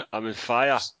 I'm in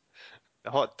fire.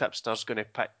 The hot tipster's going to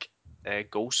pick a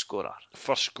goal scorer.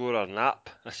 First scorer, nap.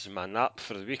 This is my nap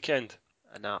for the weekend.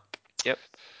 A nap. Yep.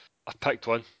 I've picked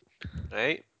one.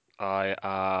 Right. I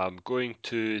am going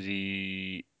to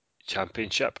the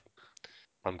Championship.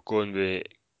 I'm going with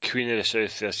Queen of the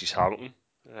South versus Hamilton.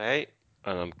 Right.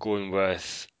 And I'm going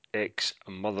with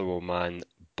ex-Motherwell man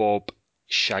Bob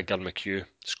Shagger McHugh.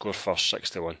 Score first,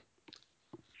 61.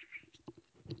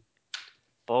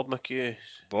 Bob McHugh.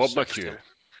 Bob McHugh.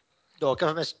 No, give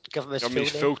him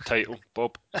his full title.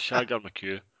 Bob Shagger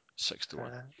McHugh,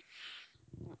 61.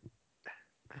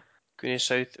 Queen of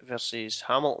South versus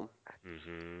Hamilton.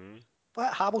 Mm-hmm.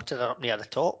 What? Hamilton are up near the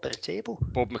top of the table.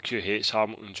 Bob McHugh hates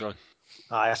Hamilton, John.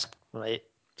 Aye, that's right.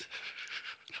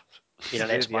 Being an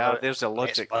There's the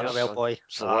logic. Motherwell boy.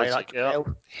 The logic,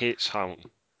 hates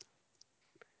Hamilton.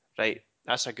 Right,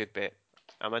 that's a good bet.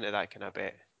 I'm into that kind of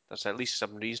bet. There's at least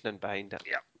some reasoning behind it.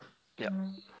 Yep.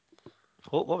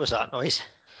 What was that noise?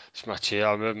 It's my chair.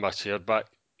 I'm moving my chair back.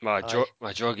 My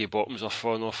joggy bottoms are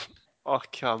falling off. Oh,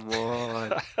 come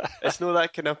on. It's not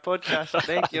that kind of podcast,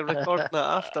 Meg. You're recording that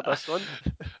after this one.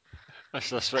 I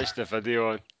should have switched the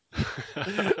video on.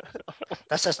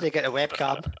 This isn't get a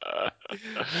webcam.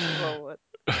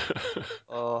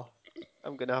 Oh.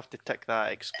 I'm going to have to tick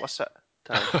that explicit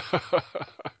tag.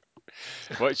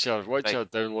 What's your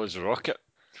downloads rocket?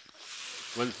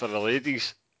 One for the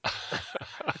ladies.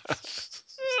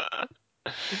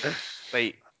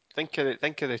 Right, think of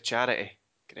the charity,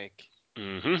 Greg.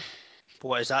 Mm-hmm.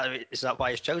 What is that? Is that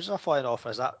why his trousers are flying off?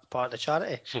 Is that part of the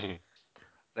charity?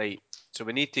 Right, so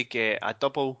we need to get a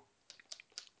double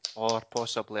or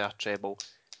possibly a treble.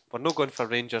 We're not going for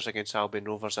Rangers against Albion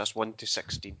Rovers. That's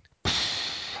 1-16.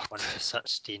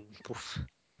 1-16. Poof.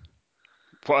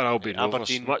 What are Albion Rovers?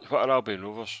 Aberdeen. What are Albion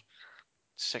Rovers?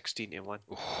 16-1.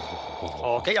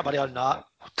 Oh, get your money on that.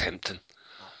 Tempting.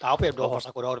 Albion Rovers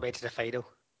are going all the way to the final.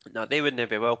 No, they wouldn't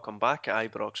be welcome back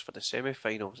at Ibrox for the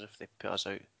semi-finals if they put us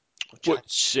out.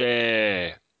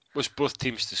 What's both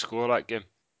teams to score that game?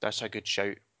 That's a good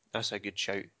shout.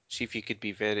 See if you could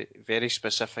be very, very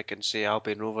specific and say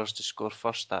Albion Rovers to score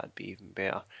first. That'd be even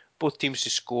better. Both teams to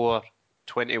score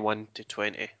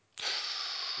 21-20.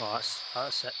 Well,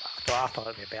 that's it. I thought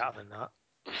it'd be better than that.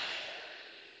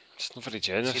 It's not very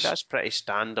generous. See, that's pretty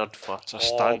standard for. It's a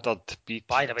standard beat.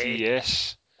 By the way,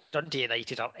 DS. Dundee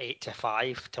United are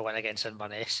 8-5 to win against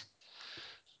Inverness.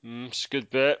 It's a good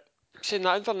bet. Saying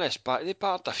that Inverness they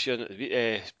battered a few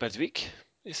in midweek.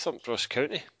 They thumped Ross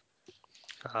County.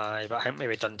 Aye, but I think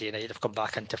maybe Dundee United have come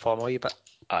back into form a wee bit.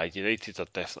 Aye, United are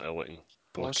definitely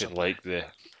looking like the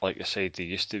side they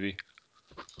used to be.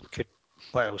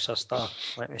 What else is there?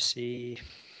 Let me see.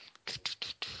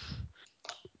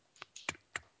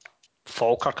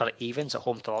 Falkirk are evens at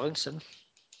home to Livingston.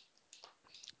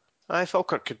 Aye,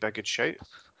 Falkirk could be a good shout.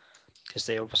 Because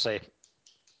they obviously,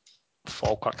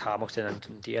 Falkirk, Hamilton and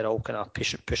Dundee are all kind of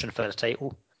pushing for the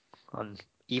title. And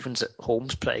evens at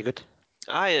home's pretty good.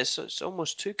 Aye, it's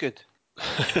almost too good.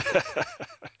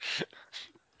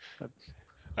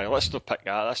 Aye, let's not pick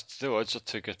that. The odds are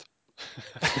too good.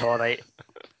 All right.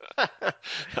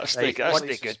 That's Right,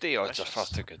 the good. The odds are far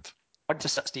too good.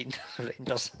 1-16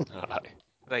 Rangers. Aye.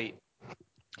 Right.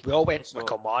 We all went with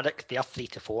Kilmarnock. They are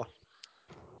 3-4.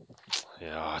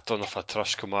 Yeah, I don't know if I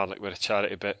trust Kilmarnock with a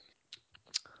charity bet.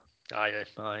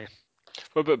 Aye.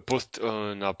 What about both?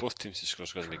 Both teams to score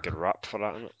is going to be a good rap for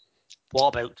that, isn't it?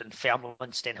 What about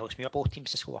Dunfermline, Stenhousemuir, both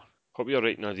teams to score? Hope you're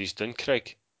writing all these down,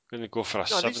 Craig. Going to go for a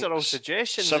these are all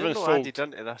suggestions. They're not added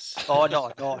into this. Oh,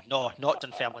 no, not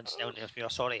Dunfermline,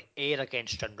 Stenhousemuir. Sorry, Ayr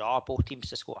against Stranraer, both teams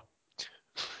to score.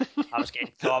 I was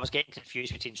getting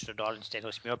confused between Stranraer and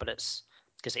Stenhousemuir, but it's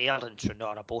because Ayr and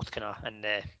Stranraer are both kind of in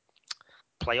the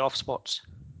playoff spots.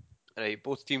 Right,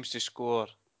 both teams to score.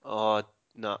 Oh,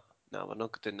 no, we're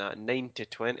not doing that.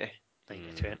 9-20.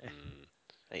 9-20.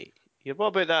 Right. What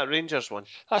about that Rangers one?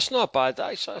 That's not bad.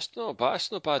 That's not bad.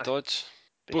 That's not bad odds.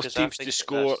 Both teams to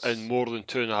score in more than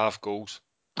 2.5 goals.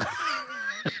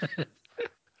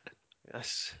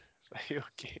 Yes. Right,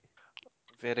 okay.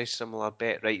 Very similar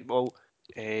bet. Right, well,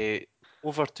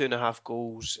 over 2.5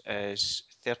 goals is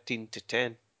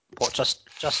 13-10. What, just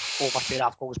over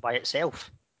 2.5 goals by itself?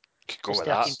 Could go Just with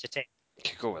that. 13-10.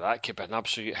 Could go with that. Could be an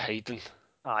absolute hiding.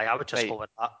 Aye, I would just go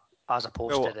with that as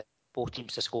opposed to the both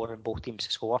teams to score and both teams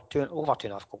to score. Over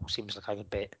 2.5 goals seems like a good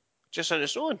bet. Just on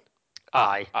its own?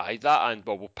 Aye, that, and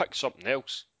we'll pick something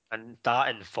else. And that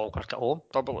in Falkirk at home.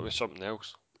 Double it with something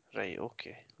else. Right,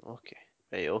 okay.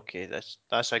 Right, okay.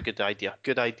 That's a good idea.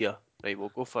 Right, we'll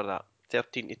go for that.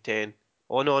 13-10.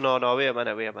 Oh no, wait a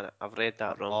minute. I've read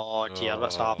that wrong. Oh dear,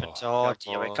 what's happened? Oh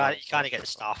dear, you can't get the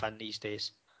staff in these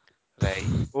days. Right,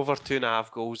 over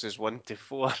 2.5 goals is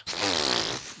 1-4.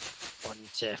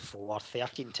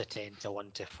 1-4, 13-10 to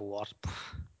 1-4.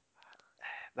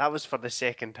 That was for the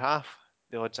second half,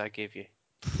 the odds I gave you.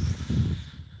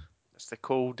 It's the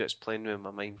cold that's playing with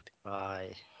my mind.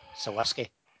 Aye, so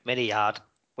whiskey. Many hard.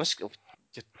 Whiskey,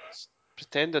 just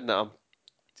pretending that I'm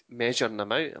measuring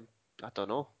them out. I don't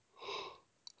know.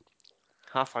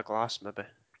 Half a glass, maybe.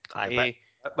 Aye,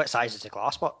 what size is the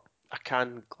glass, what? A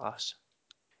can glass.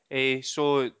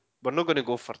 So we're not going to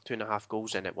go for 2.5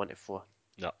 goals in at 1-4.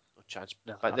 No chance.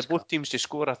 No, but both teams to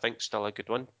score, I think, still a good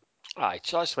one. Aye,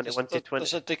 so 21-20.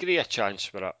 There's a degree of chance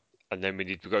for it, and then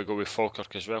we've got to go with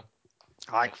Falkirk as well.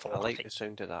 Aye, I like the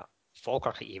sound of that.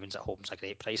 Falkirk evens at home's a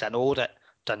great price. I know that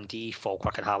Dundee,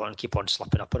 Falkirk, and Hamilton keep on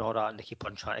slipping up and all that, and they keep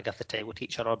on trying to give the title to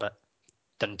each other, but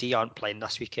Dundee aren't playing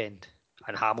this weekend,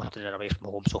 and Hamilton are away from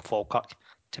home, so Falkirk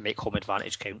to make home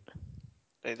advantage count.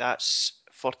 Right, that's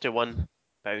 £41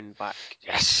 back.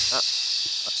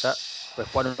 Yes, That's it.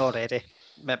 We've won already.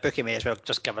 Bookie may as well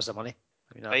just give us the money.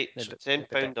 Right, so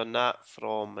 £10 on that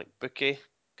from McBookie,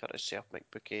 courtesy of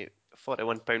McBookie.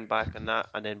 £41 back on that,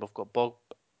 and then we've got Bob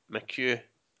McHugh.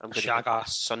 I'm going to give a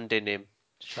Sunday name.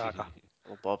 Shagger.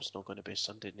 Well, Bob's not going to be a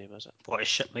Sunday name, is it? What is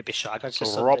shit? Maybe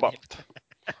Shagger's Robert.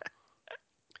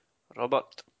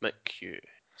 Robert McHugh.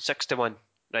 61.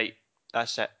 Right,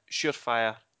 that's it.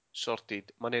 Surefire,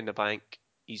 sorted, Money in the Bank,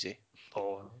 easy.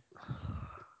 Oh,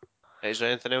 Is there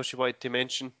anything else you wanted to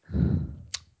mention?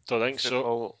 Don't think so.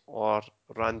 Football or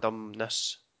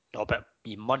randomness? no, but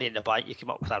your Money in the Bank, you came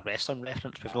up with a wrestling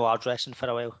reference. We've not had wrestling for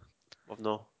a while. We've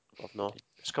no.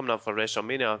 It's coming up for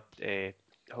WrestleMania.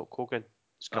 Hulk Hogan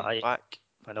is coming Aye. back.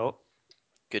 I know.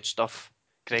 Good stuff.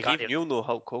 Greg, Can't even you'll know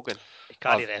Hulk Hogan. He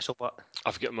can't wrestle, but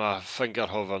I've got my finger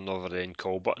hovering over the end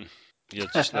call button. You're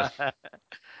just now.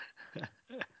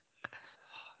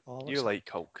 You like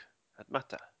Hulk. Admit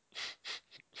it.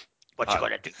 What you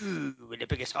gonna do with the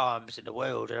biggest arms in the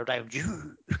world around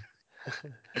you?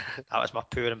 That was my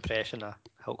poor impression of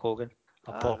Hulk Hogan.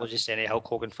 Apologies to any Hulk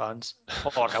Hogan fans.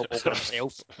 Or Hulk Hogan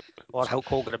himself. Or Hulk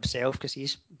Hogan himself, because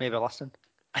he's maybe listening.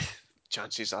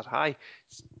 Chances are high.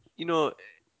 You know,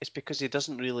 it's because he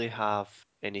doesn't really have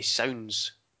any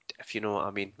sounds, if you know what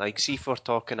I mean. Like, see if we're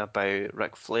talking about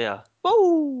Ric Flair.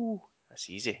 Whoa! That's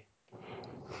easy.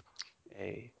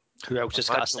 Who else has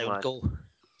got a sound Man. goal?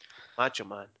 Macho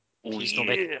Man. He's not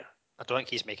making, I don't think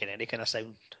he's making any kind of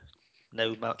sound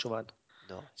now, Macho Man.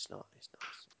 No, it's not.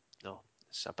 No,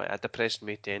 it's a bit a depressing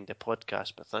way to end the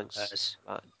podcast, but thanks. It is.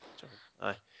 For that, John.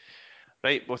 Aye.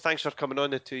 Right, well, thanks for coming on,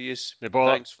 the two yous. No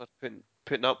bother. Thanks for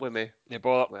putting up with me No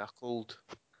bother. with a cold.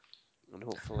 And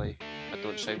hopefully I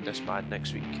don't sound this bad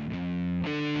next week.